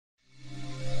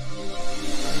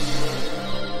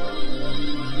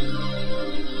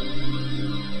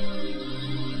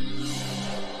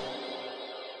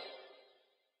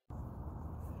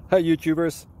Hey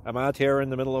YouTubers, I'm out here in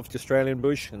the middle of the Australian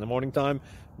bush in the morning time.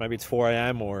 Maybe it's 4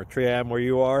 a.m. or 3 a.m. where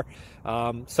you are.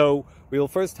 So we'll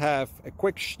first have a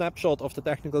quick snapshot of the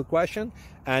technical question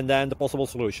and then the possible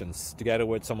solutions, together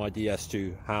with some ideas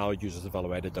to how users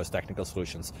evaluated those technical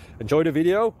solutions. Enjoy the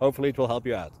video, hopefully it will help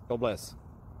you out. God bless.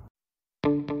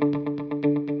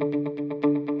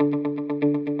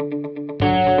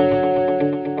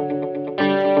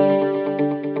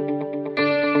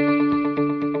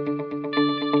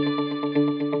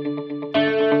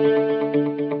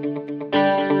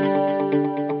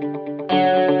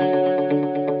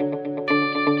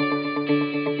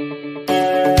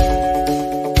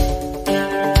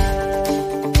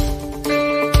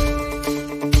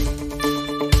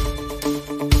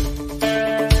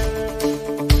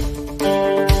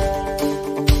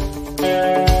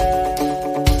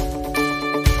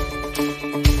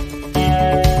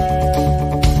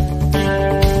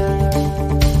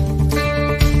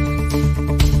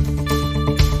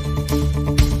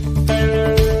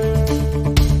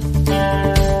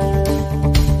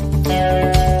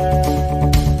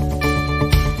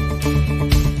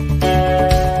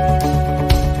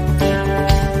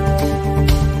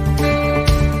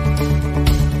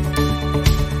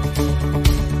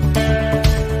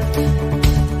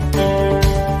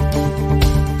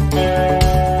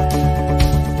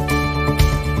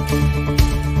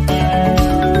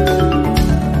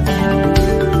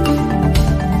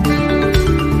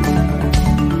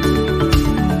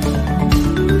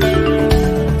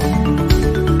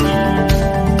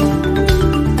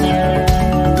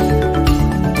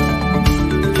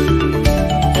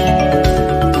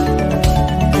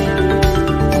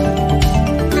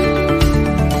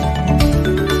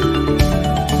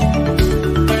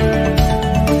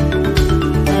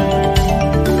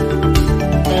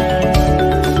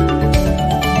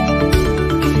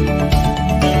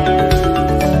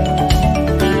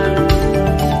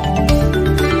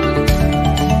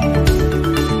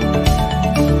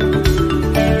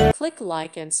 Click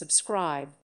like and subscribe.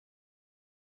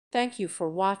 Thank you for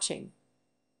watching.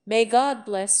 May God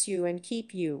bless you and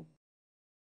keep you.